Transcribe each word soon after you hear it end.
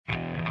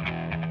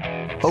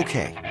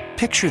Okay,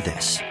 picture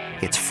this.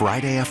 It's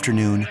Friday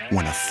afternoon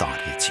when a thought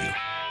hits you.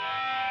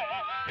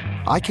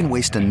 I can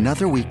waste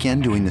another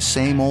weekend doing the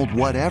same old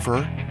whatever,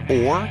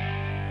 or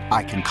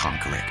I can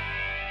conquer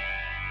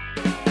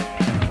it.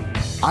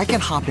 I can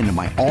hop into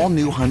my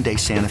all-new Hyundai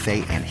Santa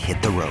Fe and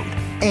hit the road.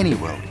 Any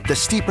road. The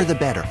steeper, the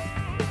better.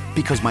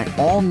 Because my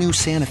all-new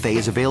Santa Fe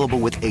is available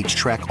with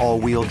H-Track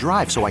all-wheel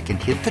drive, so I can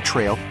hit the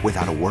trail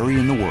without a worry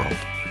in the world.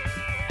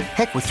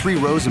 Heck, with 3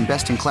 rows and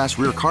best-in-class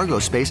rear cargo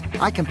space,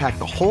 I can pack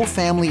the whole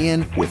family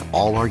in with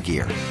all our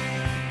gear.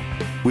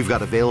 We've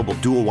got available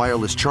dual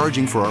wireless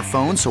charging for our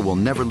phones, so we'll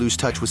never lose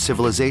touch with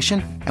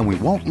civilization, and we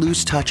won't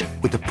lose touch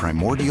with the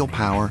primordial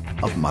power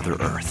of Mother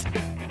Earth.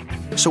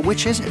 So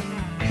which is it?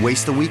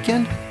 Waste the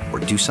weekend or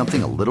do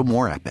something a little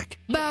more epic?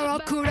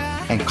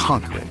 And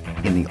conquer it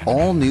in the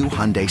all-new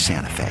Hyundai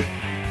Santa Fe.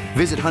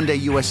 Visit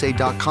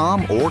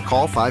HyundaiUSA.com or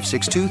call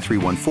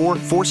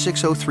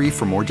 562-314-4603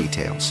 for more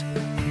details.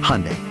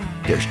 Hyundai,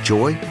 there's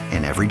joy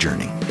in every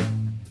journey.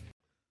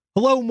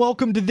 Hello and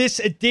welcome to this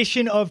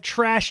edition of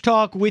Trash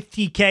Talk with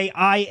TK.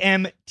 I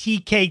am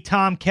TK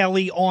Tom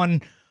Kelly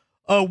on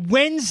a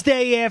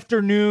Wednesday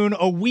afternoon,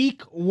 a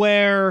week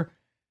where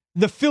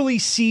the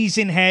Phillies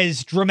season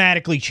has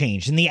dramatically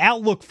changed and the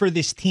outlook for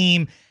this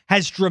team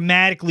has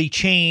dramatically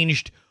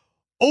changed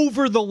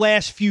over the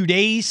last few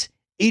days.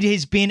 It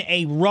has been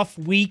a rough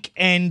week,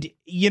 and,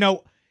 you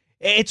know,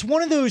 it's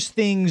one of those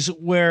things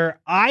where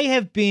I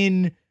have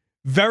been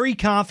very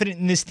confident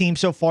in this team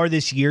so far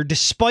this year,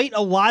 despite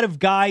a lot of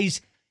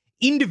guys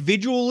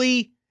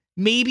individually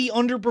maybe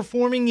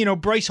underperforming. You know,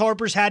 Bryce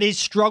Harper's had his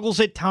struggles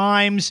at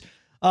times.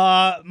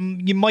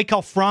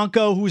 Maikel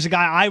Franco, who's a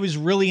guy I was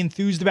really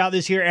enthused about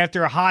this year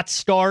after a hot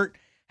start,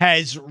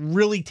 has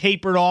really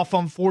tapered off,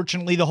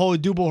 unfortunately, the whole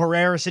Odubel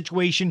Herrera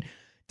situation.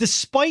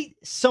 Despite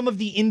some of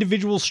the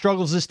individual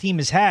struggles this team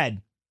has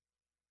had,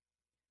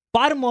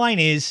 bottom line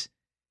is,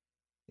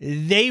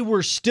 they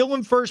were still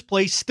in first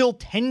place, still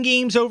 10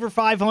 games over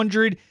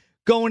 500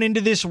 going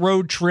into this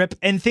road trip,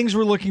 and things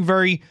were looking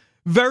very,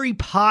 very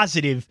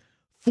positive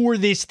for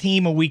this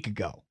team a week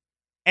ago.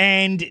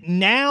 And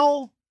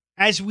now,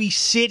 as we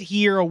sit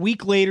here a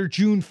week later,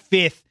 June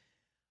 5th,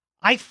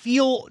 I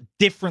feel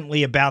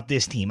differently about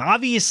this team.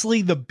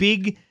 Obviously, the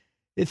big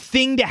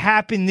thing to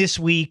happen this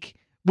week,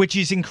 which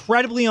is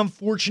incredibly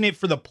unfortunate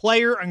for the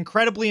player,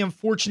 incredibly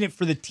unfortunate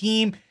for the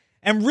team,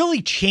 and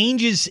really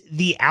changes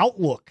the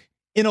outlook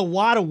in a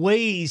lot of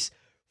ways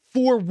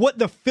for what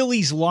the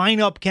Phillies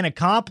lineup can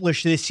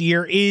accomplish this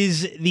year,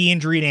 is the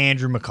injury to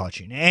Andrew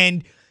McCutchen.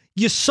 And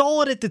you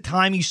saw it at the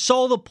time. You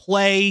saw the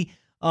play,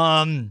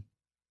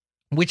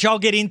 which I'll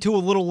get into a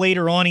little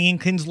later on. Ian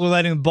Kinsler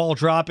letting the ball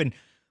drop and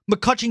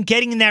McCutchen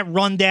getting in that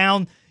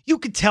rundown. You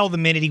could tell the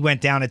minute he went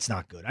down, it's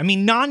not good. I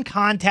mean,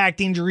 non-contact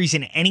injuries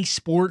in any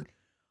sport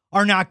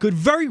are not good.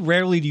 Very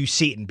rarely do you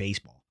see it in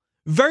baseball.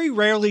 Very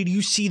rarely do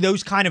you see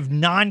those kind of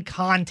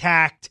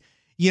non-contact,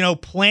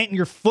 planting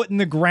your foot in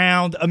the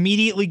ground,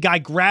 immediately guy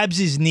grabs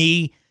his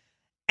knee.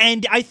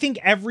 And I think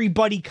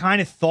everybody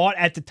kind of thought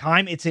at the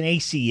time it's an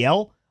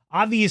ACL.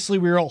 Obviously,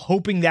 we were all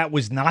hoping that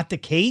was not the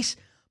case.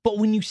 But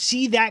when you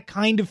see that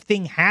kind of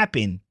thing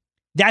happen,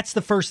 that's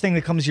the first thing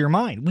that comes to your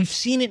mind. We've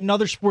seen it in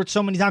other sports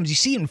so many times. You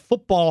see it in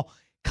football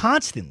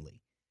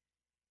constantly.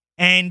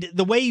 And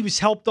the way he was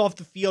helped off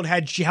the field,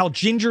 how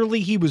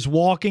gingerly he was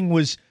walking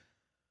was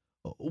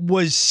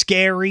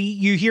scary.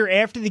 You hear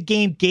after the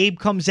game, Gabe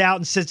comes out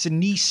and says it's a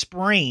knee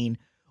sprain,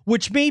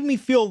 which made me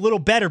feel a little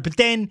better. But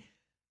then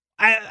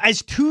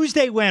as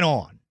Tuesday went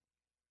on,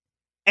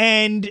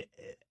 and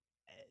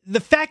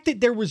the fact that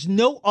there was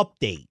no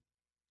update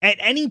at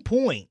any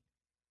point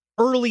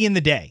early in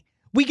the day,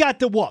 we got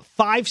to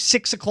 5,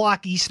 6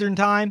 o'clock Eastern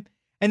time,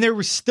 and there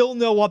was still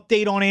no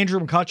update on Andrew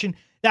McCutchen.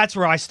 That's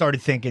where I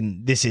started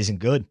thinking this isn't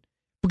good.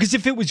 Because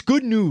if it was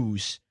good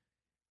news,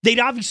 they'd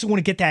obviously want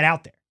to get that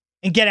out there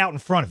and get out in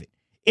front of it.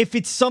 If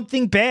it's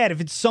something bad,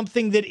 if it's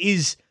something that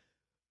is,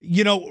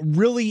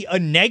 really a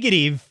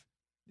negative,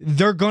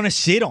 they're going to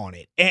sit on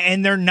it.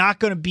 And they're not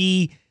going to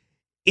be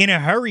in a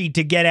hurry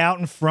to get out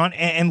in front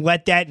and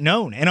let that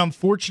known. And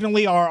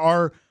unfortunately,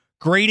 our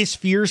greatest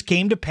fears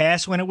came to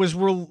pass when it was,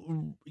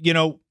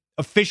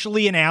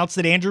 officially announced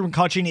that Andrew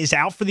McCutchen is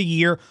out for the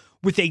year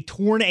with a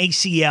torn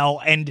ACL.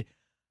 And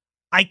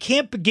I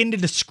can't begin to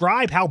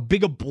describe how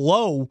big a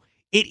blow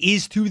it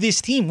is to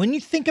this team. When you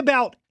think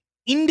about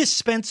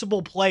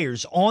indispensable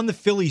players on the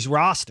Phillies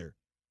roster,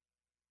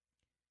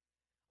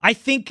 I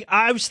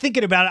was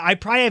thinking about it. I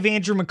probably have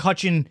Andrew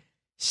McCutchen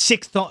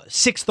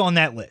sixth on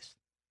that list.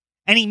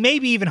 And he may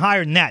be even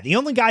higher than that. The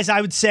only guys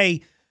I would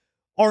say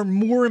are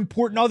more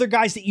important, other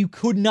guys that you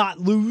could not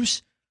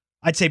lose,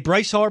 I'd say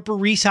Bryce Harper,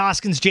 Rhys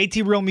Hoskins,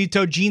 JT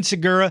Realmuto, Gene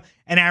Segura,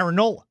 and Aaron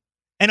Nola.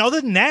 And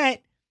other than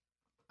that,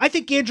 I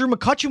think Andrew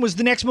McCutchen was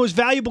the next most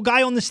valuable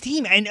guy on this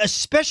team. And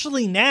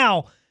especially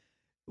now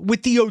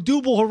with the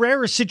Odubel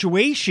Herrera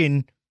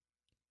situation,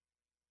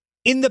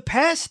 in the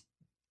past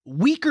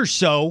week or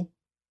so,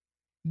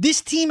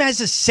 this team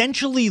has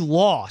essentially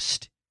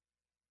lost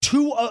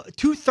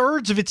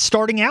two-thirds of its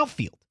starting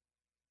outfield.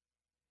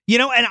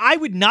 And I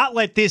would not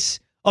let this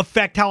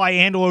affect how I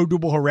handle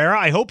Odubel Herrera.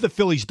 I hope the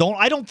Phillies don't.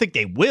 I don't think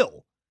they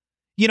will.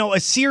 You know, a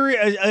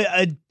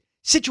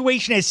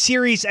situation as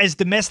serious as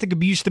domestic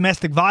abuse,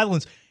 domestic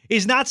violence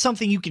is not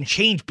something you can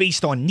change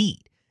based on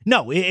need.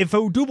 No, if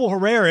Odubel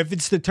Herrera, if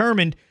it's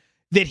determined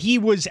that he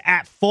was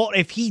at fault,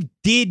 if he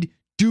did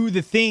do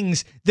the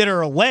things that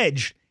are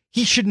alleged,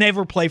 he should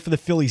never play for the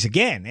Phillies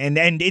again.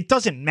 And it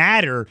doesn't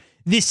matter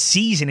this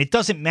season. It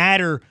doesn't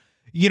matter,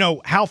 you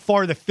know, how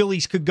far the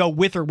Phillies could go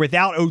with or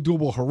without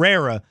Odubel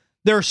Herrera.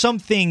 There are some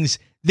things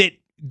that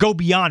go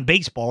beyond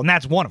baseball, and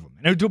that's one of them.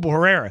 And Odubel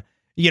Herrera,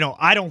 you know,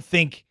 I don't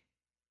think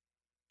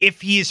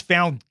if he is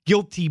found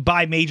guilty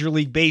by Major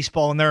League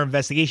Baseball in their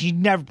investigation,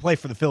 he'd never play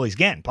for the Phillies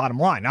again. Bottom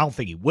line, I don't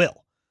think he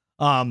will.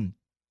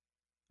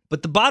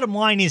 But the bottom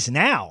line is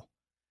now,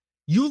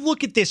 you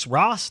look at this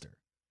roster,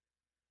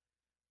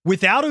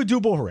 without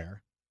Odubel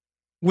Herrera,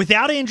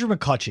 without Andrew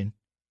McCutchen,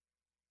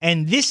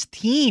 and this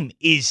team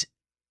is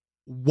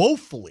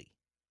woefully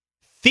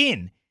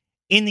thin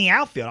in the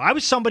outfield. I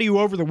was somebody who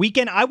over the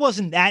weekend, I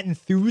wasn't that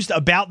enthused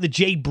about the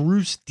Jay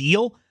Bruce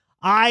deal.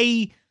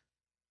 I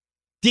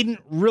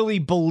didn't really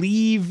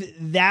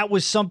believe that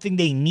was something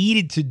they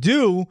needed to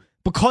do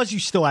because you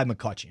still had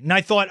McCutchen. And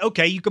I thought,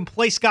 okay, you can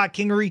play Scott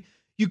Kingery,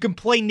 you can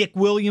play Nick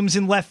Williams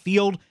in left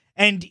field,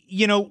 and,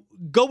 you know,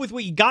 go with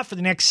what you got for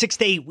the next 6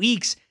 to 8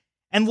 weeks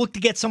and look to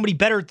get somebody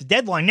better at the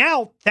deadline.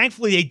 Now,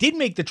 thankfully, they did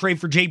make the trade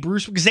for Jay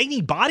Bruce because they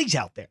need bodies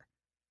out there.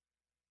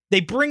 They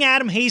bring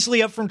Adam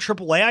Hazley up from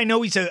AAA. I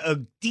know he's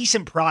a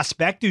decent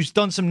prospect who's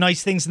done some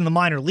nice things in the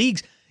minor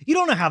leagues. You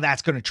don't know how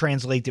that's going to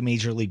translate to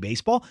Major League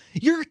Baseball.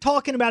 You're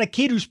talking about a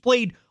kid who's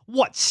played,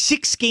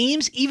 6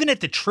 games, even at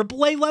the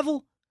AAA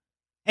level?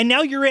 And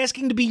now you're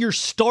asking to be your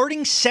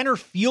starting center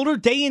fielder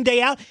day in,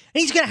 day out?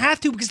 And he's going to have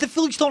to because the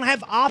Phillies don't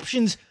have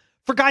options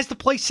for guys to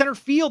play center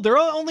field. Their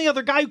only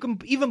other guy who can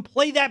even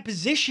play that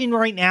position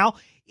right now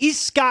is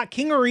Scott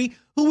Kingery,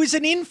 who is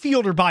an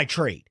infielder by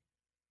trade.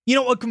 You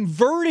know, a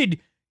converted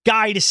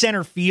guy to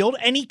center field,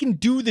 and he can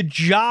do the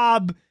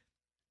job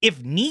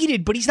if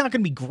needed, but he's not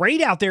going to be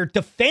great out there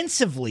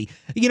defensively.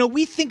 You know,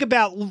 we think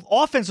about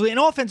offensively, and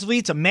offensively,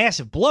 it's a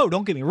massive blow.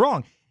 Don't get me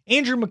wrong.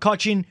 Andrew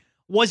McCutchen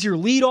was your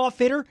leadoff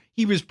hitter.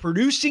 He was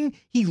producing.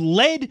 He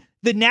led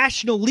the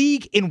National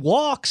League in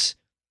walks,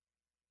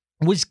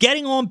 was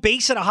getting on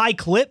base at a high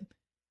clip,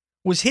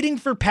 was hitting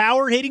for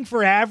power, hitting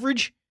for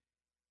average.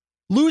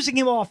 Losing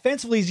him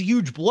offensively is a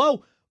huge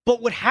blow,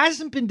 but what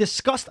hasn't been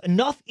discussed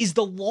enough is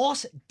the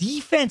loss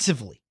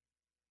defensively.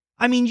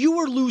 I mean, you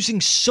were losing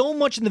so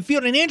much in the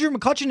field, and Andrew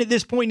McCutchen at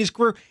this point in his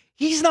career,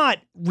 he's not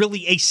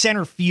really a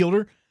center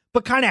fielder,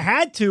 but kind of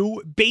had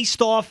to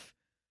based off,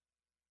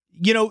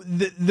 you know,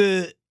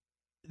 the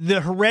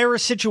Herrera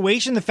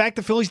situation, the fact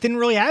the Phillies didn't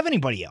really have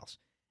anybody else.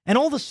 And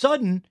all of a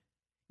sudden,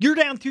 you're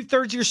down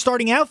 2/3 of your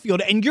starting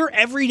outfield, and your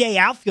everyday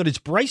outfield is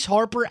Bryce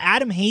Harper,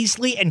 Adam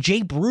Hazley, and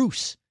Jay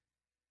Bruce.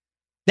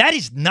 That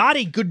is not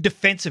a good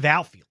defensive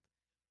outfield.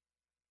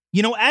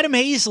 You know, Adam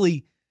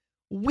Hazley,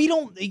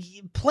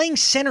 playing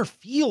center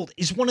field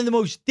is one of the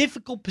most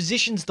difficult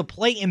positions to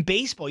play in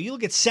baseball. You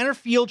look at center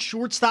field,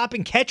 shortstop,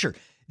 and catcher.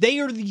 They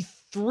are the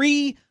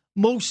 3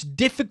 most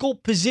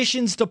difficult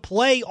positions to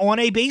play on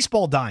a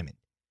baseball diamond.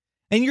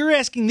 And you're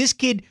asking this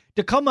kid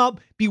to come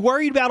up, be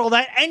worried about all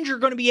that, and you're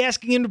going to be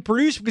asking him to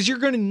produce because you're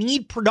going to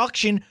need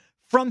production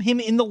from him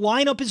in the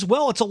lineup as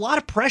well. It's a lot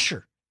of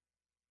pressure.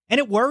 And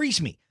it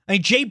worries me. I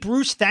mean, Jay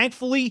Bruce,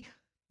 thankfully,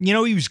 you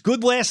know, he was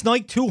good last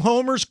night, 2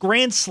 homers,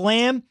 grand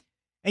slam.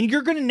 And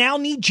you're going to now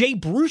need Jay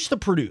Bruce to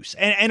produce.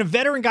 And a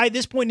veteran guy at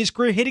this point in his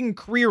career hitting a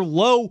career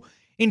low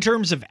in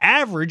terms of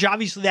average.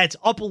 Obviously, that's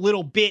up a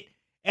little bit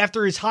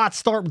after his hot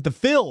start with the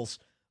Phils.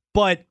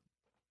 But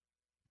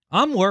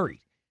I'm worried.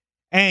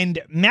 And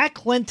Matt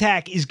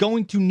Klentak is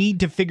going to need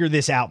to figure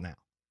this out now.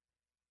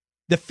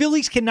 The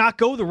Phillies cannot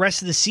go the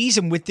rest of the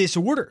season with this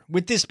order,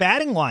 with this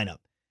batting lineup.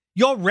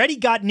 You already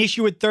got an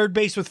issue at third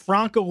base with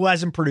Franco, who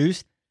hasn't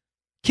produced.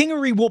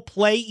 Kingery will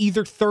play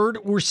either third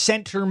or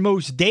center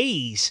most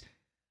days.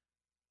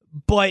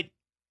 But,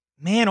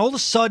 man, all of a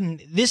sudden,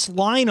 this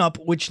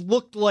lineup, which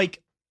looked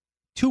like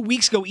 2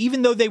 weeks ago,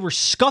 even though they were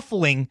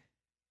scuffling,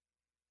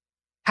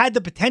 had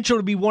the potential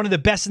to be one of the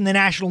best in the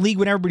National League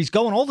when everybody's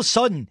going. All of a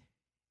sudden,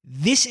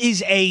 this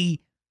is a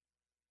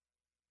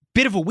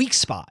bit of a weak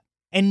spot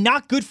and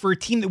not good for a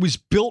team that was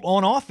built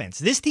on offense.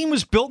 This team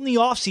was built in the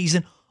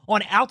offseason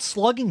on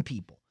outslugging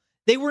people.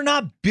 They were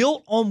not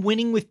built on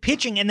winning with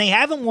pitching, and they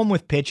haven't won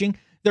with pitching.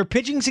 Their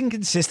pitching's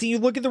inconsistent. You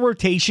look at the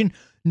rotation.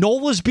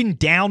 Nola's been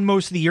down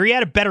most of the year. He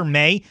had a better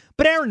May,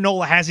 but Aaron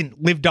Nola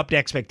hasn't lived up to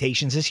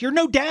expectations this year,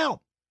 no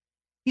doubt.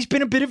 He's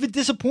been a bit of a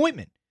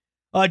disappointment.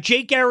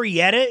 Jake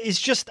Arrieta is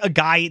just a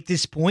guy at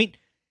this point.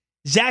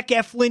 Zach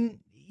Eflin,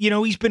 you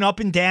know, he's been up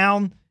and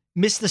down,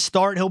 missed the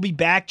start. He'll be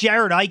back.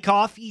 Jared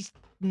Eichhoff, he's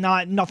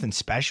nothing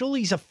special.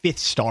 He's a 5th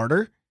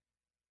starter.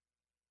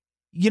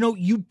 You know,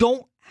 you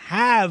don't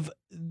have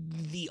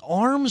the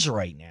arms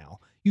right now.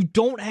 You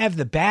don't have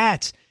the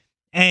bats.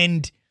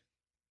 And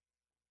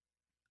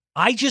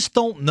I just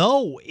don't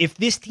know if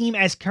this team,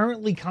 as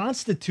currently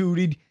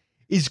constituted,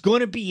 is going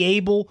to be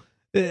able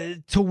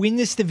to win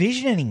this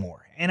division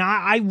anymore. And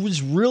I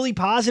was really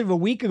positive a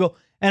week ago.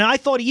 And I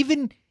thought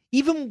even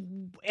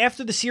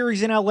after the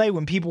series in LA,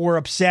 when people were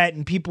upset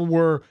and people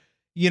were,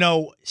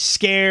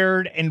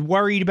 scared and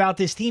worried about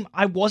this team,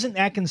 I wasn't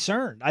that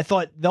concerned. I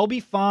thought they'll be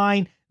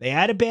fine. They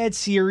had a bad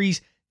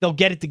series. They'll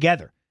get it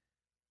together.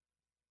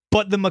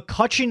 But the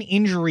McCutchen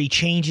injury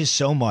changes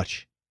so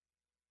much.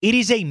 It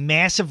is a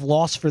massive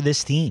loss for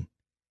this team.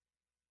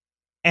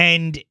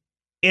 And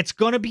it's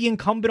going to be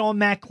incumbent on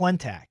Matt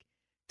Klentak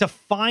to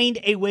find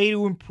a way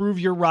to improve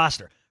your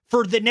roster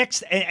for the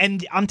next.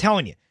 And I'm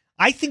telling you,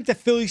 I think the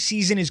Phillies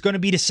season is going to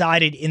be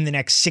decided in the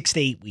next 6 to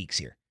 8 weeks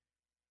here.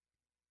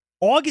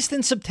 August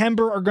and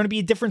September are going to be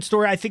a different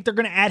story. I think they're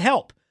going to add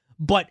help.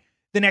 But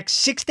the next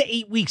 6 to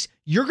 8 weeks,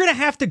 you're going to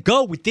have to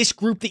go with this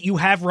group that you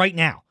have right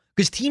now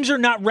because teams are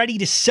not ready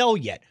to sell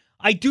yet.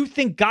 I do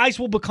think guys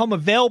will become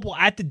available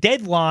at the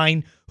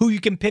deadline who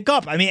you can pick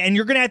up. I mean, and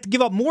you're going to have to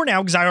give up more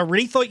now because I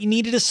already thought you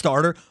needed a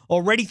starter,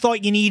 already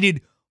thought you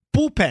needed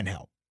bullpen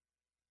help.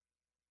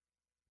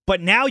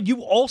 But now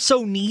you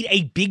also need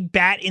a big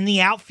bat in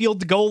the outfield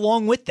to go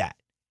along with that.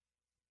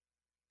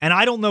 And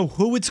I don't know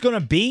who it's going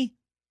to be,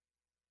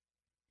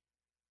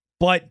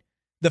 but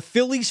the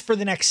Phillies for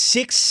the next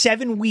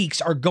 6-7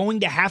 weeks are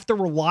going to have to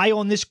rely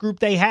on this group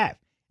they have.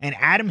 And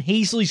Adam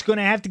Hazley's going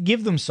to have to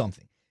give them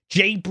something.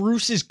 Jay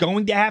Bruce is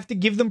going to have to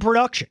give them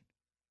production.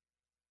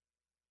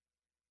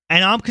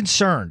 And I'm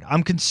concerned.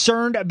 I'm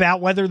concerned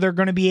about whether they're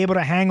going to be able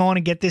to hang on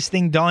and get this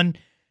thing done.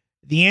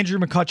 The Andrew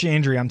McCutchen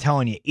injury, I'm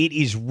telling you, it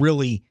is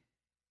really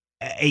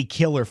a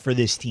killer for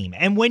this team.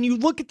 And when you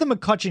look at the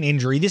McCutchen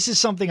injury, this is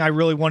something I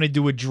really wanted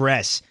to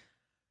address.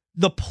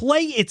 The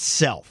play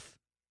itself,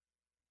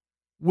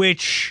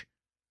 which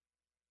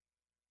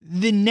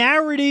the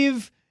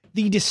narrative,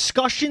 the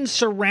discussion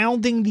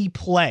surrounding the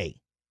play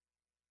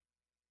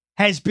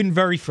has been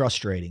very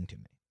frustrating to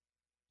me.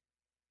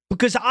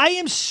 Because I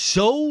am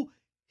so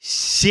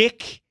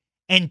sick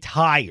and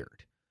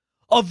tired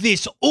of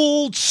this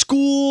old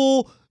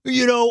school,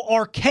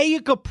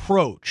 archaic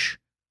approach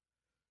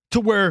to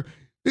where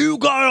you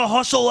gotta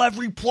hustle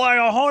every play,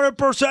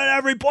 100%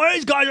 every play.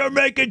 These guys are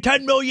making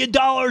 $10 million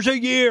a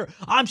year.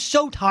 I'm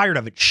so tired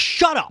of it.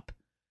 Shut up.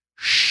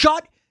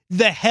 Shut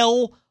the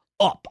hell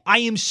up. I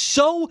am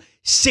so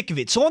sick of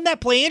it. So on that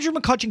play, Andrew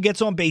McCutchen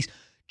gets on base.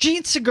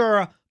 Gene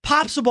Segura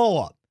pops the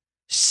ball up,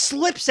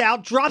 slips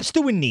out, drops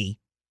to a knee.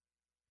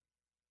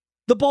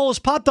 The ball is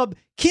popped up.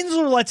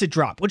 Kinsler lets it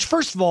drop, which,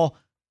 first of all,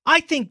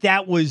 I think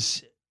that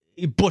was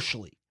Bush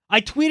League.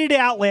 I tweeted it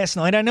out last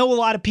night. I know a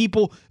lot of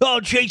people,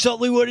 Chase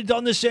Utley would have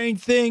done the same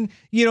thing.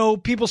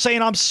 People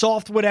saying I'm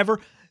soft, whatever.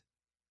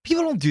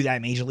 People don't do that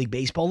in Major League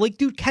Baseball. Like,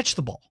 dude, catch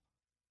the ball.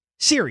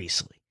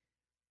 Seriously.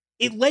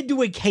 It led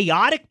to a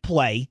chaotic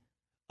play,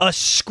 a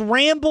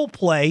scramble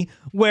play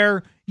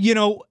where,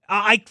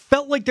 I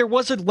felt like there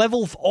was a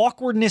level of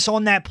awkwardness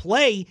on that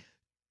play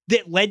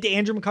that led to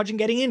Andrew McCutchen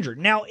getting injured.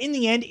 Now, in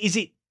the end, is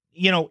it,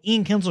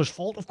 Ian Kinsler's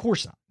fault? Of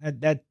course not.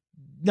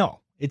 No,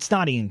 it's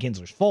not Ian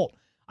Kinsler's fault.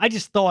 I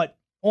just thought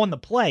on the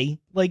play,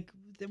 like,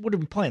 what are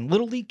we playing?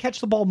 Little League? Catch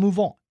the ball, move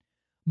on.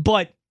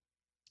 But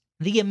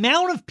the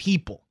amount of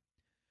people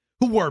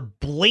who were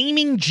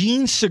blaming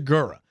Gene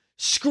Segura,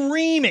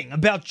 screaming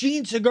about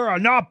Gene Segura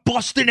not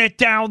busting it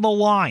down the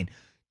line.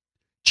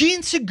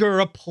 Gene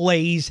Segura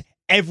plays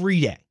every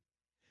day.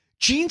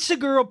 Gene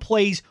Segura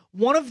plays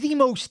one of the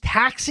most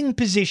taxing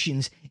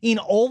positions in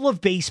all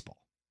of baseball.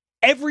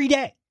 Every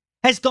day.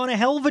 Has done a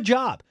hell of a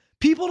job.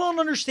 People don't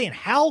understand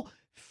how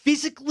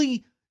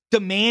physically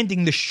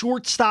demanding the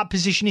shortstop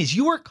position is.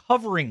 You are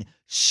covering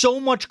so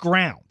much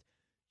ground.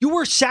 You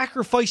are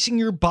sacrificing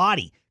your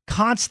body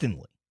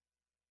constantly.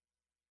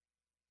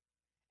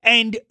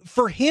 And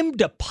for him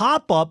to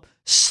pop up,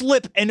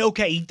 slip, and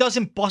he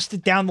doesn't bust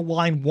it down the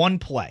line one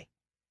play.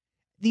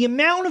 The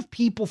amount of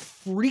people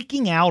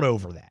freaking out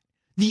over that,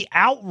 the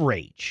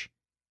outrage.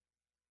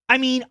 I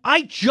mean,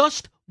 I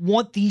just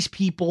want these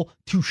people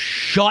to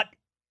shut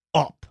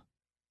up.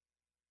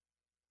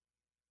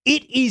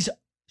 It is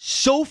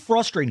so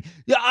frustrating.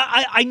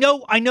 I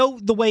know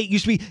the way it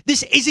used to be.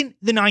 This isn't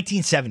the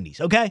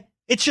 1970s, okay?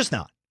 It's just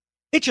not.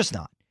 It's just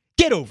not.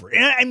 Get over it.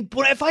 And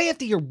if I have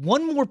to hear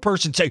one more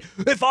person say,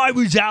 if I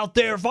was out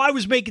there, if I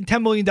was making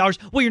 $10 million,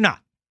 well, you're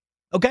not.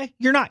 Okay?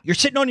 You're not. You're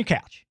sitting on your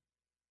couch.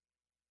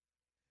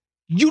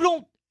 You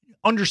don't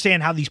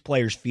understand how these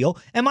players feel.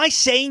 Am I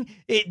saying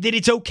that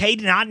it's okay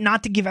to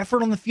not to give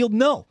effort on the field?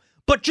 No.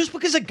 But just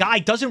because a guy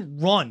doesn't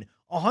run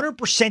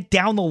 100%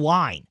 down the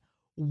line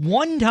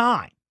one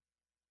time,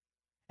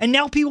 and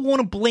now people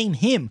want to blame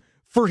him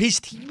for his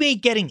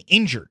teammate getting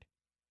injured.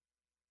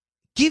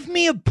 Give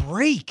me a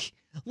break.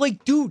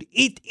 Like, dude,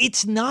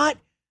 it's not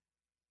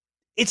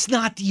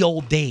the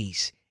old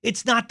days.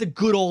 It's not the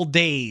good old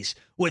days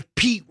with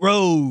Pete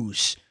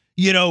Rose,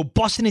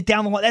 busting it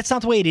down the line. That's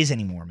not the way it is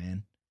anymore,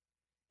 man.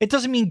 It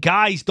doesn't mean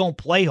guys don't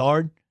play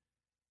hard.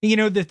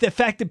 The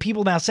fact that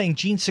people now saying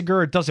Gene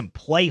Segura doesn't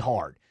play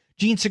hard.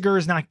 Gene Segura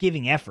is not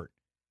giving effort.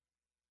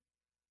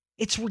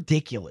 It's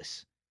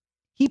ridiculous.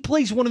 He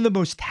plays one of the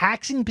most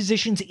taxing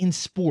positions in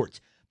sports,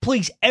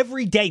 plays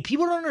every day.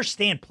 People don't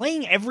understand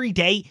playing every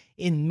day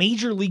in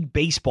Major League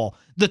Baseball,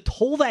 the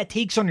toll that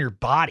takes on your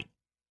body.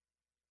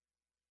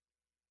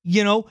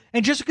 And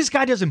just because this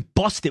guy doesn't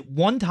bust it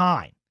one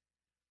time,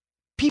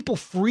 people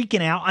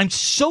freaking out. I'm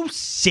so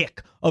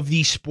sick of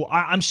these sports.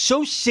 I'm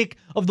so sick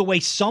of the way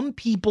some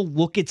people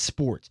look at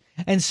sports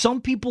and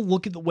some people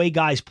look at the way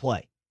guys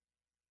play.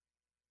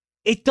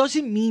 It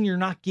doesn't mean you're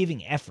not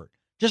giving effort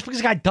just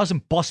because a guy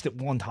doesn't bust it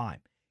one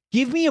time.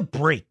 Give me a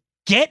break.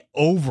 Get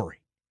over it.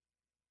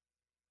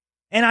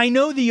 And I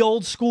know the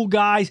old school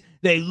guys,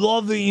 they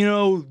love the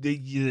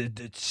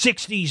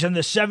 60s and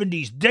the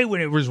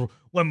 70s,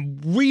 when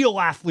real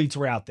athletes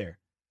were out there.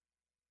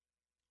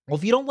 Well,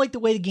 if you don't like the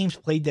way the game's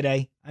played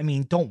today,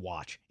 don't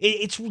watch.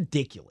 It's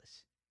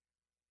ridiculous.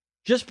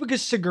 Just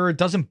because Segura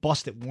doesn't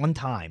bust it one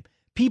time,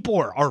 people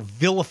are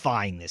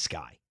vilifying this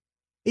guy.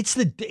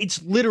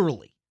 It's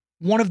literally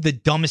one of the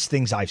dumbest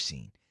things I've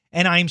seen.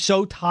 And I'm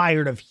so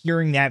tired of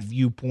hearing that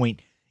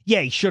viewpoint.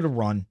 Yeah, he should have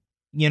run.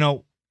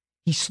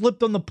 He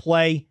slipped on the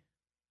play.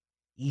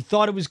 He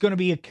thought it was going to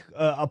be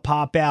a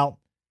pop out.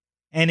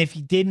 And if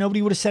he did,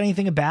 nobody would have said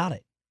anything about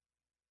it.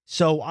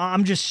 So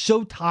I'm just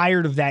so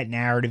tired of that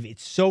narrative.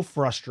 It's so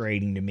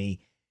frustrating to me.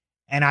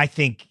 And I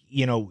think,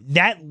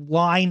 that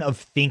line of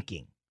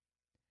thinking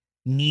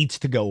needs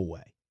to go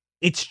away.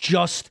 It's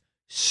just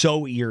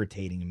so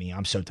irritating to me.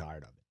 I'm so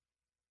tired of it.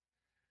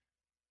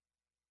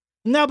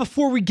 Now,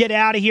 before we get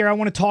out of here, I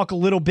want to talk a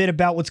little bit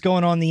about what's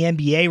going on in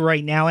the NBA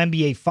right now.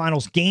 NBA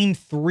Finals Game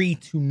 3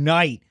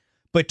 tonight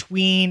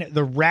between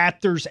the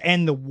Raptors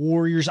and the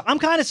Warriors. I'm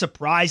kind of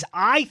surprised.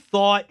 I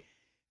thought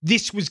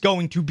this was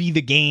going to be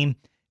the game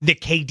that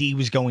KD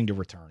was going to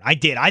return. I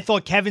did. I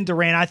thought Kevin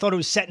Durant, I thought it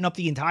was setting up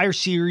the entire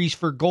series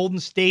for Golden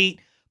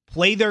State,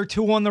 play their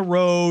 2 on the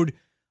road,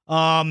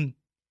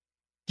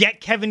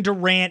 get Kevin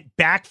Durant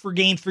back for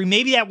Game 3.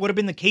 Maybe that would have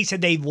been the case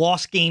had they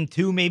lost Game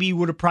 2. Maybe he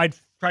would have tried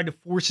to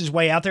force his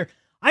way out there.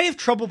 I have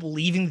trouble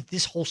believing that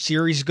this whole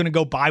series is going to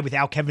go by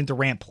without Kevin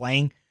Durant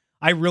playing.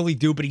 I really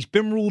do, but he's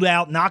been ruled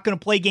out, not going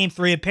to play Game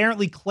 3.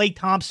 Apparently, Klay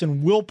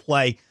Thompson will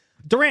play.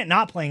 Durant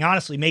not playing,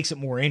 honestly, makes it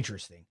more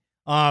interesting.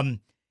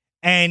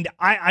 And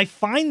I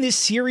find this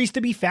series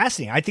to be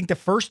fascinating. I think the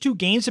first 2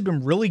 games have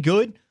been really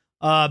good.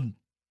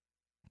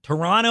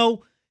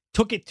 Toronto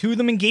took it to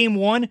them in Game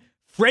 1.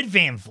 Fred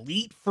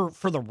VanVleet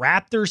for the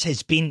Raptors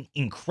has been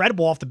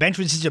incredible off the bench,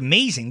 which is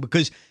amazing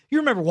because you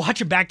remember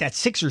watching back that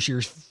Sixers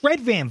series, Fred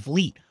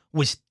VanVleet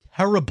was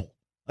terrible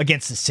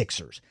against the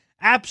Sixers.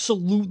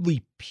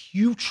 Absolutely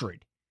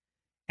putrid.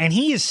 And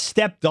he has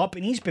stepped up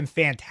and he's been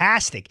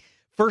fantastic.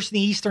 First in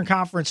the Eastern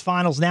Conference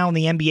Finals, now in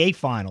the NBA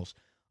Finals.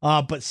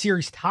 But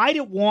series tied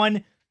at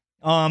 1.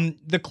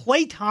 The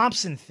Klay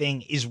Thompson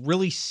thing is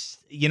really,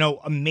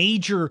 a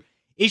major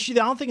issue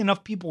that I don't think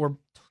enough people are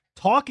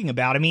talking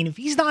about. If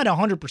he's not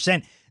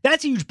 100%,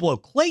 that's a huge blow.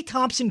 Klay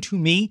Thompson, to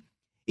me,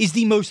 is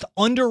the most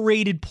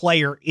underrated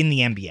player in the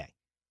NBA.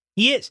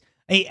 He is.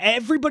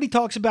 Everybody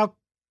talks about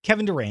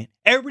Kevin Durant.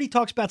 Everybody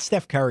talks about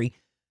Steph Curry.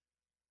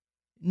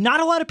 Not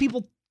a lot of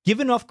people give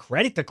enough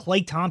credit to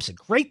Klay Thompson.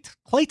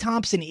 Klay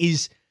Thompson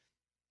is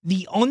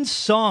the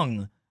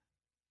unsung,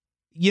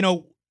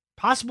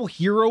 possible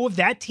hero of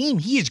that team.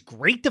 He is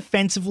great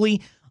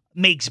defensively,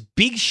 makes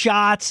big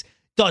shots,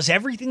 does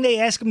everything they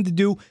ask him to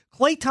do.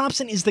 Klay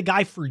Thompson is the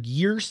guy for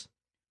years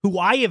who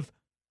I have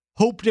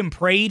hoped and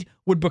prayed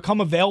would become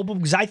available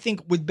because I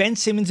think with Ben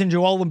Simmons and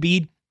Joel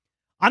Embiid,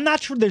 I'm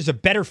not sure there's a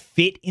better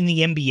fit in the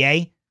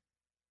NBA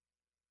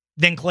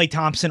than Klay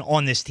Thompson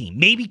on this team.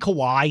 Maybe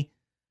Kawhi,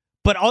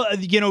 but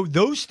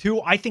those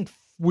two I think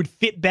would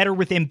fit better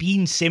with Embiid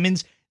and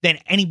Simmons than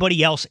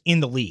anybody else in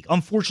the league.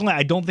 Unfortunately,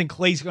 I don't think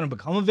Klay's going to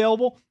become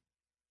available.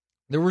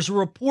 There was a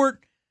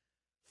report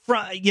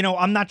from,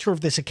 I'm not sure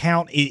if this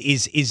account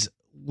is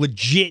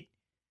legit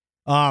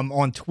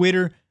on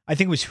Twitter. I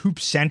think it was Hoop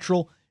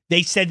Central.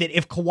 They said that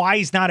if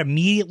Kawhi is not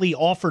immediately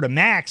offered a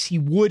max, he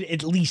would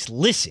at least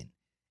listen.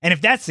 And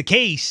if that's the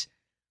case,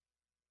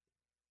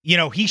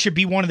 he should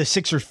be one of the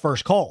Sixers'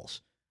 first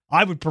calls.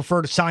 I would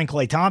prefer to sign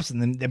Klay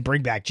Thompson than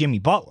bring back Jimmy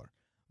Butler.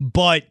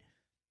 But,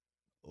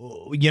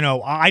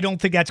 I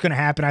don't think that's going to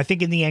happen. I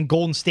think in the end,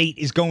 Golden State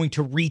is going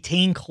to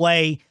retain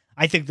Klay.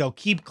 I think they'll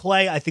keep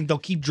Klay. I think they'll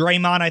keep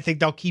Draymond. I think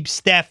they'll keep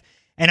Steph.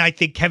 And I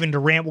think Kevin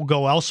Durant will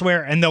go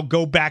elsewhere, and they'll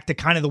go back to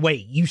kind of the way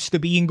it used to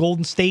be in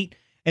Golden State,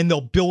 and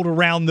they'll build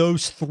around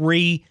those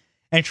 3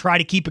 and try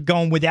to keep it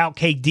going without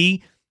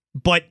KD.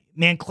 But,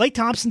 man, Klay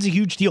Thompson's a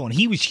huge deal, and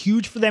he was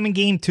huge for them in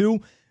Game 2.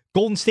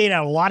 Golden State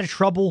had a lot of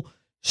trouble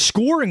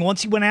scoring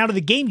once he went out of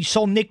the game. You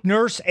saw Nick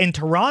Nurse and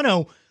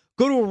Toronto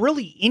go to a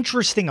really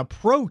interesting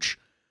approach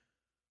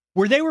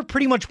where they were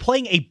pretty much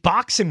playing a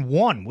box and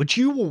one, which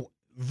you will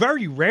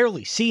very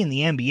rarely see in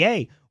the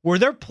NBA, where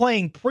they're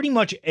playing pretty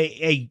much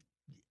a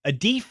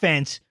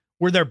defense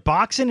where they're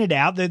boxing it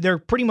out. They're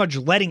pretty much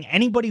letting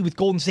anybody with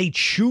Golden State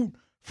shoot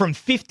from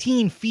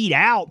 15 feet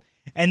out,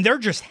 and they're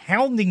just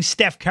hounding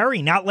Steph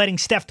Curry, not letting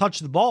Steph touch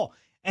the ball.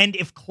 And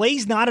if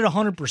Klay's not at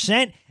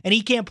 100% and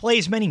he can't play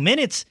as many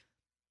minutes,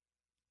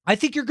 I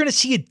think you're going to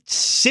see a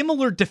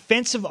similar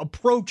defensive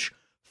approach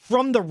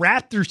from the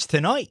Raptors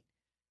tonight.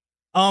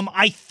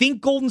 I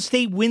think Golden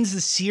State wins the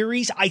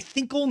series. I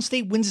think Golden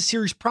State wins the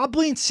series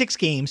probably in 6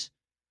 games.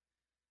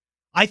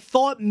 I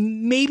thought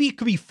maybe it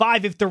could be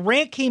 5. If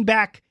Durant came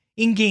back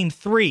in game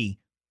 3,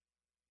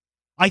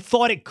 I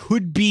thought it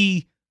could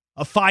be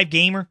a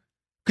 5-gamer.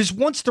 Because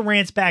once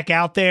Durant's back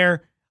out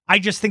there, I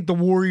just think the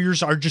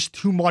Warriors are just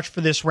too much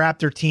for this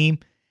Raptor team.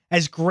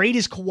 As great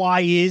as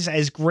Kawhi is,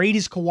 as great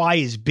as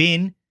Kawhi has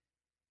been,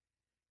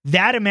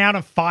 that amount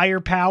of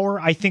firepower,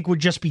 I think, would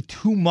just be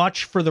too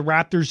much for the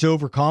Raptors to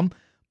overcome.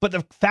 But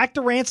the fact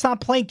Durant's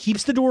not playing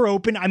keeps the door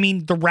open. I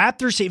mean, the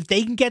Raptors, if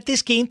they can get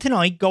this game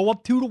tonight, go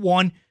up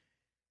 2-1,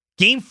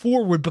 game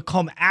 4 would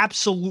become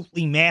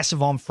absolutely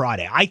massive on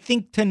Friday. I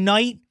think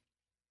tonight,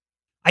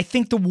 I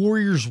think the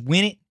Warriors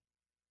win it.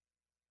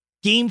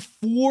 Game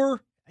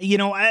 4,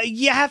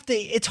 you have to,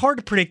 it's hard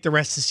to predict the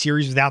rest of the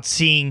series without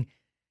seeing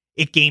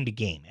it game to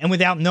game and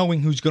without knowing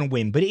who's going to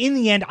win. But in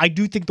the end, I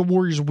do think the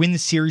Warriors win the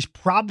series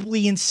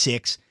probably in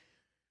 6.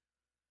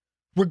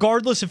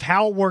 Regardless of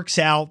how it works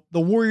out,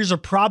 the Warriors are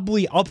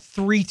probably up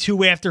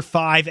 3-2 after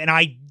 5, and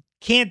I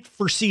can't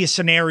foresee a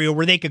scenario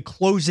where they could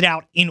close it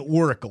out in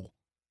Oracle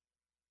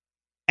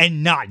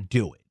and not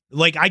do it.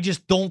 Like, I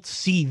just don't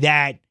see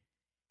that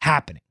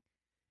happening.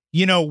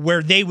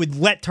 Where they would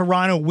let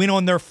Toronto win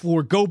on their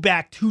floor, go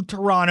back to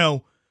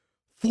Toronto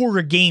for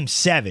a game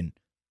 7.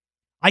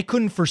 I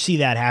couldn't foresee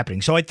that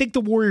happening. So I think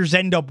the Warriors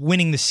end up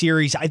winning the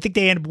series. I think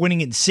they end up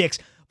winning it in 6.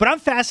 But I'm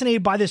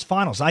fascinated by this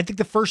finals. I think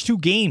the first 2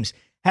 games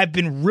have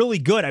been really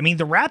good. I mean,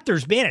 the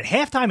Raptors, man, at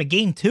halftime of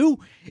game 2,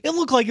 it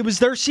looked like it was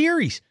their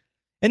series.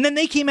 And then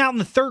they came out in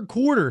the third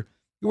quarter,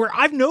 where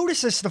I've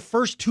noticed this the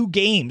first 2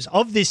 games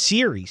of this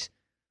series.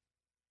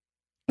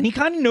 And you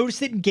kind of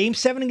noticed it in game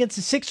 7 against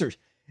the Sixers.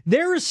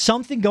 There is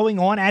something going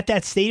on at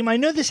that stadium. I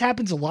know this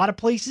happens a lot of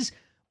places,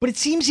 but it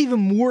seems even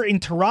more in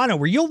Toronto,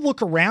 where you'll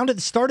look around at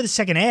the start of the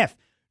second half.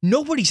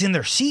 Nobody's in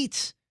their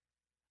seats.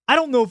 I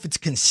don't know if it's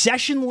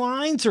concession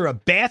lines or a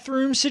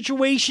bathroom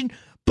situation,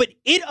 but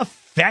it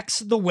affects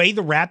the way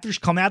the Raptors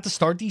come out to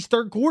start these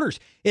third quarters.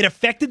 It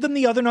affected them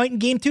the other night in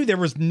game 2. There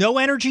was no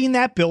energy in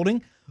that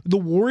building. The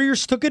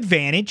Warriors took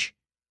advantage.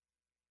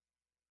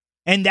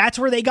 And that's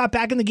where they got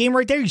back in the game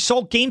right there. You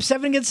saw game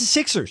 7 against the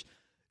Sixers.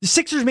 The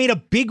Sixers made a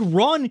big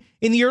run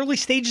in the early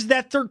stages of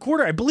that third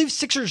quarter. I believe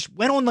Sixers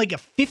went on like a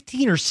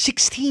 15 or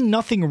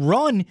 16-0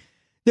 run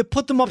that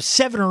put them up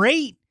 7 or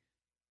 8.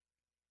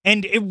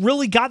 And it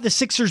really got the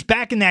Sixers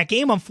back in that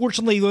game.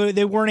 Unfortunately,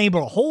 they weren't able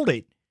to hold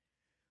it.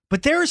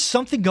 But there is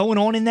something going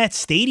on in that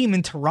stadium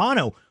in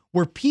Toronto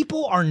where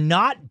people are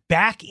not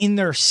back in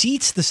their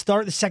seats to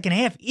start the second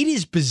half. It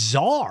is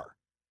bizarre.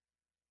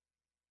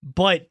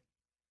 But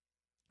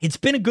it's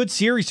been a good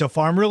series so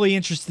far. I'm really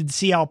interested to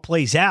see how it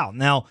plays out.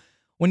 Now,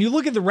 when you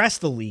look at the rest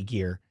of the league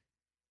here,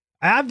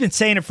 I've been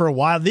saying it for a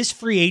while, this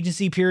free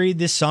agency period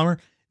this summer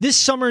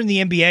in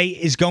the NBA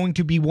is going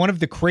to be one of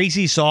the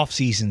craziest off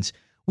seasons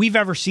we've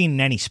ever seen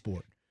in any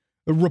sport.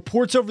 The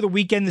reports over the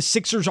weekend, the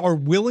Sixers are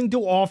willing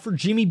to offer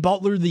Jimmy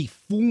Butler the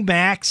full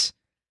max.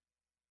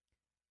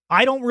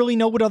 I don't really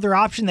know what other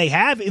option they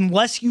have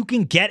unless you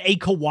can get a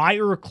Kawhi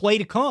or a Klay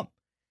to come.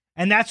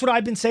 And that's what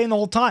I've been saying the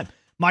whole time.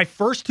 My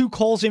first 2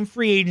 calls in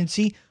free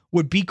agency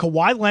would be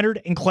Kawhi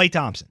Leonard and Klay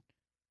Thompson.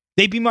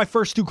 They'd be my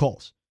first 2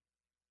 calls.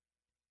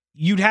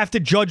 You'd have to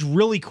judge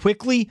really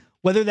quickly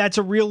whether that's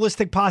a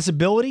realistic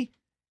possibility.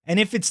 And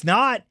if it's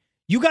not,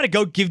 you got to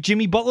go give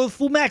Jimmy Butler the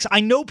full max. I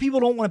know people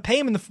don't want to pay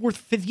him in the 4th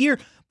or 5th year,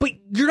 but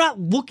you're not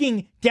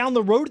looking down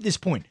the road at this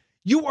point.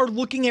 You are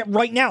looking at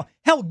right now.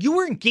 Hell, you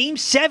were in game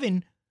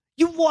 7.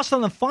 You lost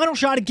on the final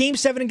shot of game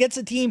 7 against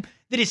a team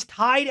that is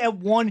tied at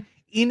 1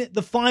 in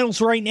the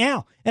finals right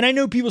now. And I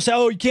know people say,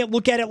 oh, you can't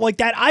look at it like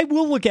that. I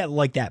will look at it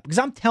like that because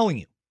I'm telling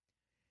you,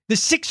 the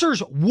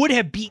Sixers would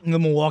have beaten the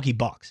Milwaukee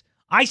Bucks.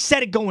 I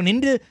said it going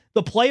into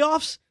the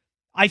playoffs.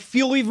 I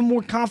feel even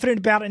more confident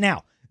about it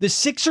now. The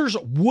Sixers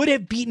would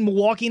have beaten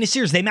Milwaukee in a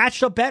series. They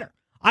matched up better.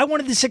 I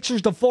wanted the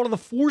Sixers to fall to the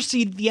 4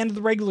 seed at the end of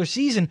the regular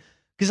season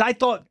because I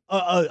thought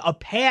a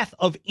path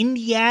of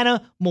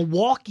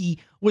Indiana-Milwaukee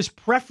was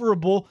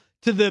preferable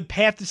to the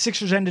path the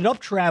Sixers ended up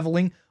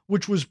traveling,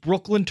 which was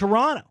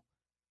Brooklyn-Toronto.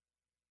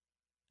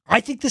 I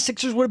think the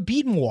Sixers would have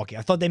beaten Milwaukee.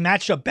 I thought they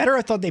matched up better.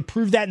 I thought they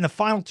proved that in the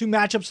final 2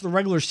 matchups of the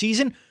regular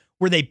season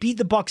where they beat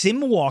the Bucks in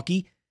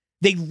Milwaukee.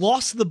 They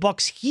lost to the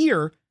Bucks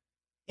here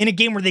in a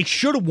game where they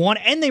should have won,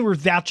 and they were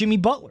without Jimmy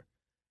Butler.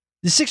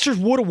 The Sixers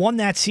would have won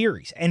that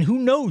series. And who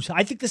knows?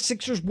 I think the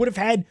Sixers would have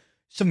had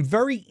some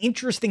very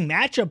interesting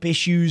matchup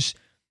issues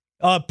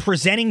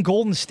presenting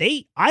Golden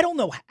State. I don't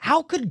know.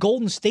 How could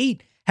Golden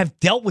State have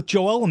dealt with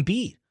Joel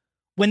Embiid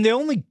when the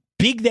only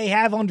big they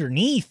have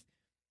underneath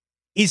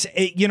is,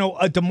 a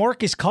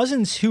DeMarcus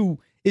Cousins who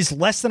is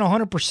less than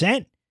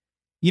 100%?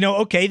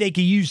 Okay, they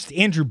could use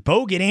Andrew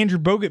Bogut. Andrew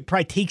Bogut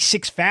probably takes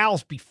 6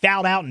 fouls, be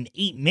fouled out in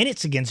 8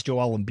 minutes against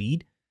Joel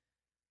Embiid.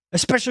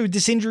 Especially with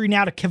this injury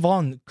now to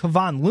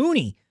Kevon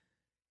Looney.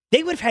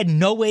 They would have had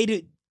no way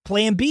to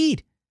play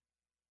Embiid.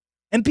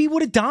 Embiid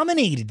would have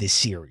dominated this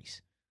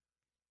series.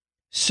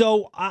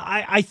 So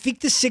I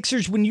think the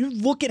Sixers, when you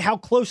look at how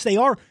close they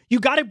are,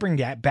 you got to bring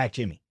back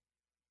Jimmy.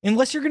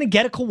 Unless you're going to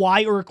get a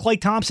Kawhi or a Klay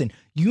Thompson,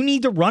 you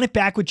need to run it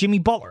back with Jimmy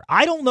Butler.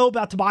 I don't know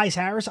about Tobias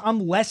Harris.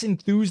 I'm less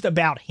enthused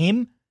about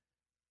him.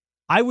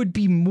 I would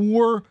be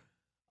more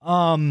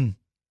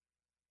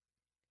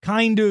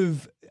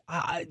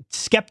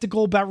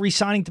skeptical about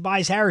re-signing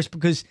Tobias Harris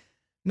because,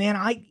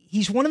 man,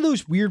 he's one of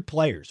those weird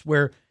players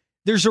where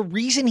there's a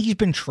reason he's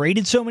been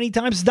traded so many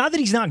times. It's not that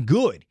he's not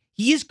good.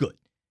 He is good.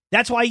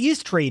 That's why he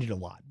is traded a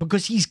lot,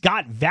 because he's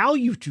got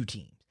value to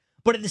teams.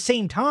 But at the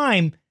same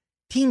time,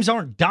 teams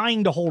aren't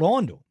dying to hold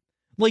on to him.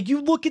 Like,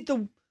 you look at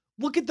the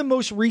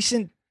most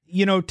recent,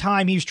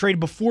 time he was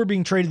traded before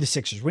being traded to the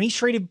Sixers, when he's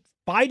traded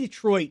by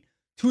Detroit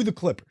to the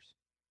Clippers.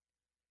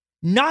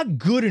 Not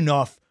good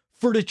enough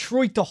for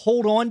Detroit to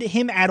hold on to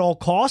him at all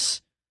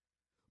costs,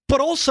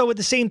 but also at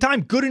the same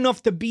time, good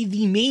enough to be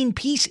the main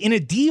piece in a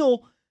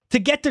deal to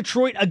get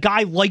Detroit a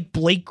guy like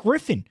Blake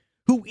Griffin,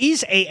 who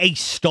is a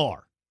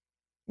star.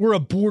 Or a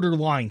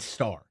borderline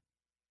star.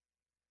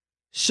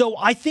 So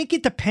I think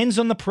it depends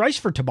on the price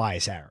for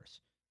Tobias Harris.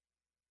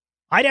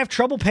 I'd have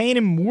trouble paying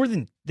him more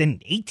than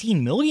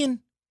 $18 million.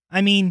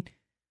 I mean,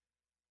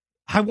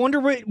 I wonder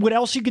what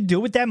else you could do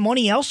with that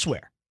money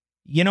elsewhere.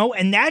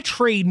 And that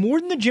trade, more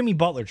than the Jimmy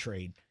Butler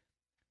trade,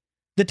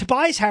 the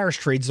Tobias Harris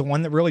trade is the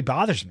one that really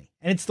bothers me.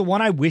 And it's the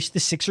one I wish the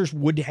Sixers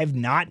would have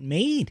not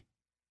made.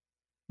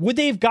 Would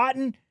they have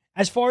gotten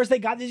as far as they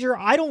got this year?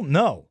 I don't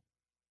know.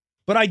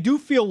 But I do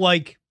feel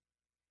like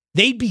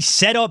they'd be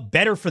set up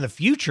better for the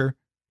future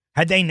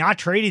had they not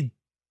traded,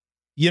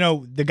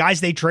 the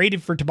guys they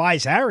traded for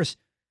Tobias Harris.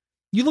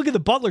 You look at the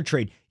Butler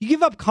trade. You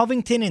give up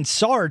Covington and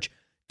Sarge.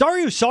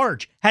 Dario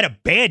Sarge had a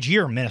bad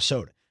year in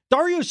Minnesota.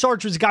 Dario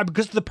Sarge was a guy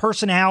because of the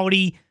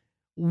personality.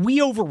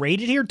 We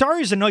overrated here.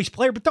 Dario's a nice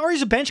player, but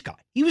Dario's a bench guy.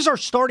 He was our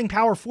starting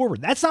power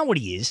forward. That's not what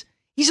he is.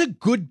 He's a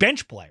good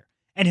bench player.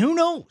 And who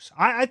knows?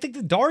 I think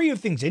the Dario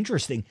thing's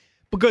interesting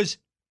because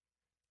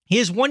he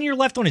has 1 year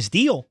left on his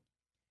deal.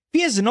 If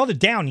he has another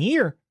down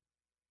year,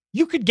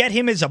 you could get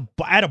him at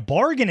a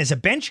bargain as a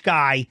bench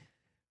guy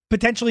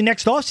potentially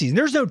next offseason.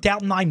 There's no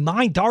doubt in my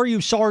mind Dario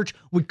Sarge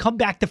would come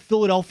back to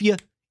Philadelphia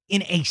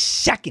in a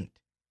second.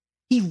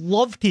 He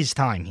loved his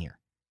time here.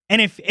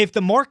 And if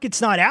the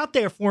market's not out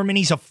there for him and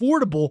he's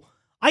affordable,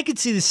 I could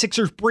see the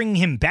Sixers bringing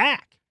him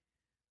back.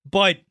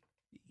 But,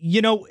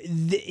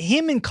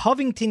 him and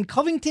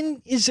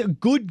Covington is a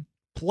good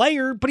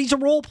player, but he's a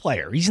role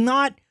player. He's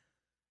not,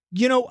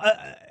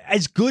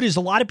 as good as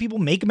a lot of people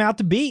make him out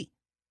to be.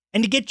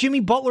 And to get Jimmy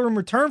Butler in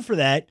return for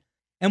that,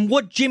 and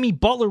what Jimmy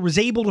Butler was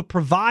able to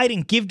provide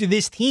and give to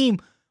this team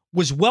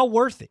was well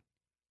worth it.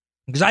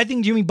 Because I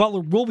think Jimmy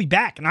Butler will be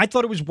back, and I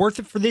thought it was worth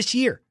it for this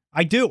year.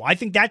 I do. I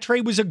think that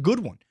trade was a good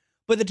one.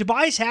 But the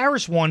Tobias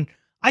Harris one,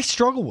 I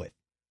struggle with.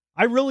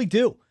 I really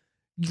do.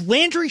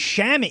 Landry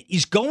Shamet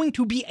is going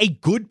to be a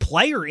good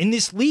player in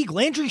this league.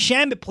 Landry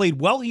Shamet played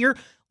well here.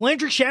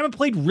 Landry Shamet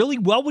played really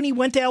well when he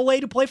went to LA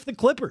to play for the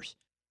Clippers.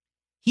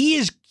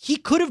 He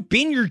could have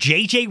been your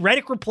JJ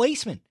Redick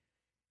replacement.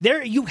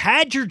 There, you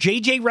had your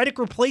JJ Redick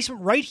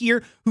replacement right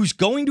here who's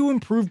going to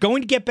improve,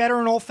 going to get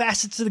better in all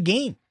facets of the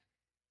game.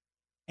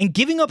 And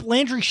giving up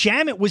Landry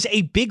Shamet was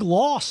a big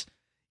loss.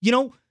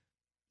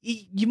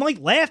 You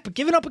might laugh, but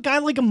giving up a guy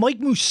like a Mike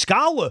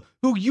Muscala,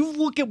 who you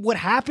look at what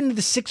happened to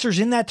the Sixers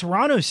in that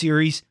Toronto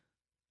series,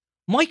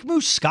 Mike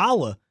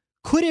Muscala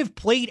could have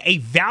played a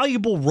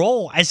valuable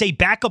role as a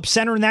backup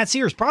center in that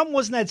series. Problem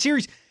was in that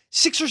series,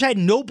 Sixers had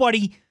no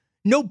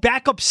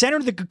backup center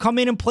that could come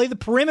in and play the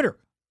perimeter.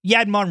 You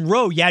had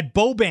Monroe, you had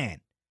Boban.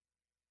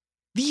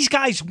 These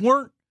guys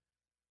weren't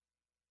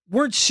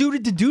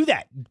suited to do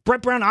that.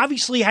 Brett Brown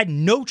obviously had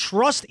no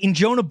trust in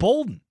Jonah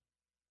Bolden.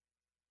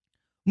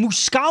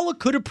 Muscala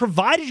could have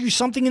provided you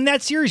something in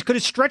that series, could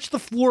have stretched the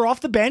floor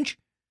off the bench,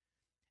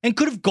 and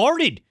could have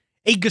guarded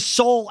a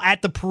Gasol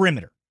at the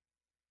perimeter.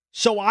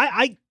 So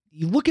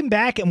looking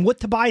back and what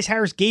Tobias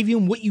Harris gave you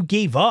and what you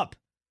gave up,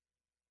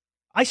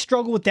 I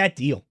struggle with that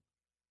deal.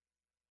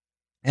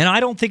 And I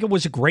don't think it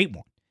was a great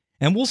one.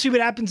 And we'll see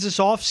what happens this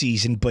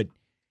offseason, but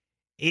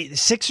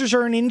Sixers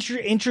are an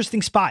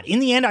interesting spot. In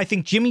the end, I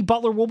think Jimmy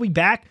Butler will be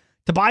back.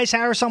 Tobias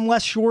Harris, I'm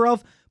less sure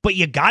of, but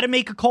you got to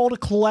make a call to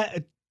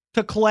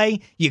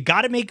Klay. You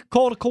got to make a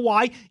call to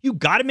Kawhi. You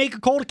got to make a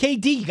call to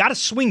KD. You got to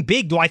swing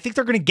big. Do I think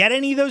they're going to get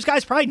any of those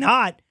guys? Probably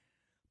not.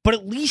 But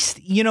at least,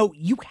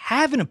 you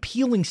have an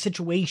appealing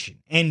situation.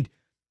 And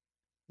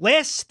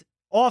last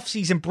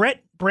offseason,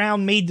 Brett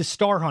Brown made the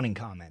star hunting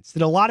comments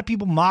that a lot of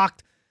people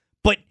mocked,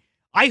 but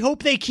I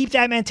hope they keep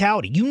that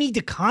mentality. You need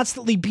to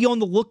constantly be on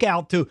the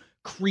lookout to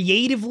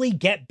creatively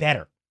get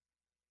better.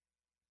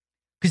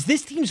 Because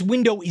this team's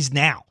window is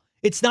now.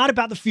 It's not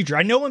about the future.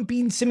 I know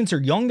Embiid and Simmons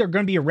are young. They're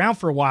going to be around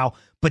for a while.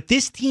 But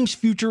this team's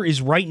future is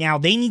right now.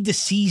 They need to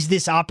seize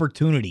this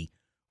opportunity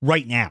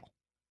right now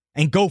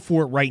and go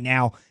for it right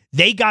now.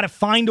 They got to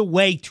find a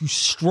way to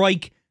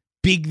strike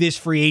big this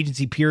free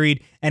agency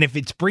period. And if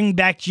it's bringing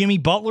back Jimmy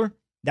Butler,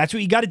 That's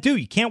what you got to do.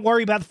 You can't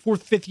worry about the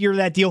fourth, fifth year of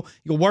that deal.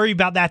 You'll worry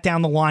about that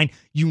down the line.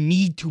 You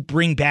need to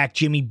bring back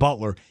Jimmy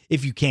Butler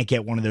if you can't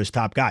get one of those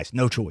top guys.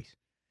 No choice.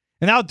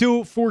 And that'll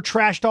do it for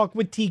Trash Talk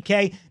with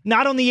TK.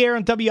 Not on the air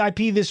on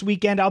WIP this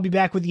weekend. I'll be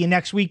back with you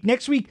next week.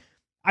 Next week,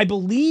 I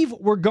believe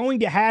we're going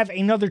to have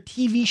another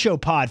TV show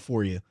pod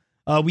for you.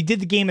 We did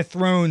the Game of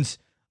Thrones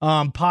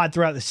pod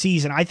throughout the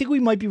season. I think we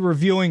might be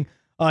reviewing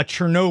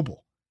Chernobyl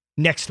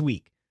next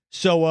week.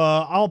 So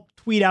I'll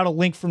tweet out a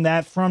link from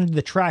that from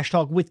the Trash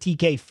Talk with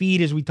TK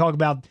feed as we talk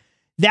about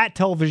that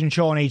television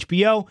show on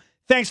HBO.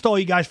 Thanks to all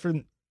you guys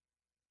for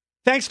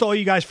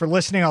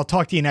listening. I'll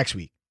talk to you next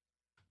week.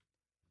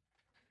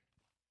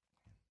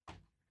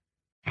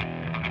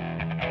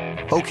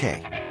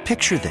 Okay,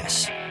 picture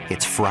this.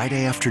 It's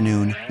Friday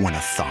afternoon when a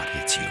thought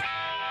hits you.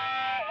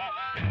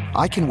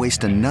 I can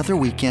waste another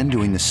weekend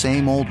doing the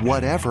same old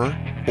whatever,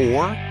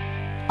 or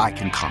I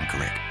can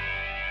conquer it.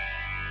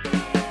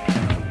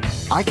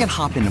 I can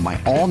hop into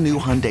my all-new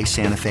Hyundai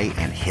Santa Fe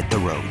and hit the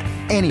road.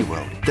 Any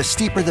road. The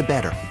steeper, the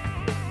better.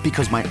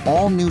 Because my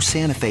all-new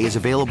Santa Fe is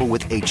available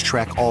with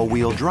H-Track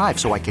all-wheel drive,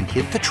 so I can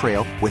hit the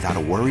trail without a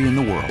worry in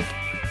the world.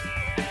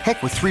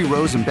 Heck, with 3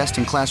 rows and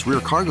best-in-class rear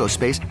cargo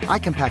space, I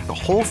can pack the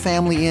whole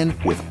family in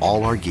with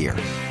all our gear.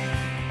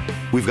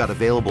 We've got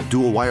available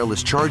dual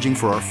wireless charging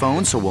for our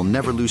phones, so we'll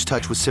never lose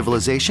touch with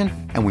civilization,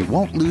 and we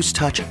won't lose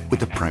touch with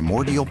the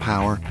primordial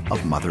power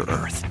of Mother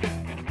Earth.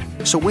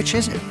 So which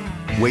is it?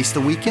 Waste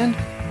the weekend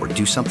or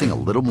do something a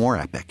little more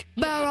epic?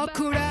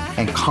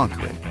 And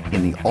conquer it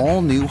in the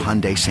all-new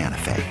Hyundai Santa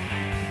Fe.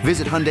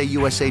 Visit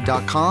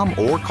HyundaiUSA.com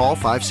or call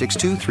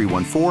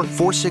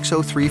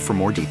 562-314-4603 for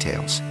more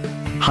details.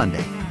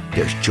 Hyundai,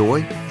 there's joy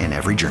in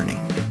every journey.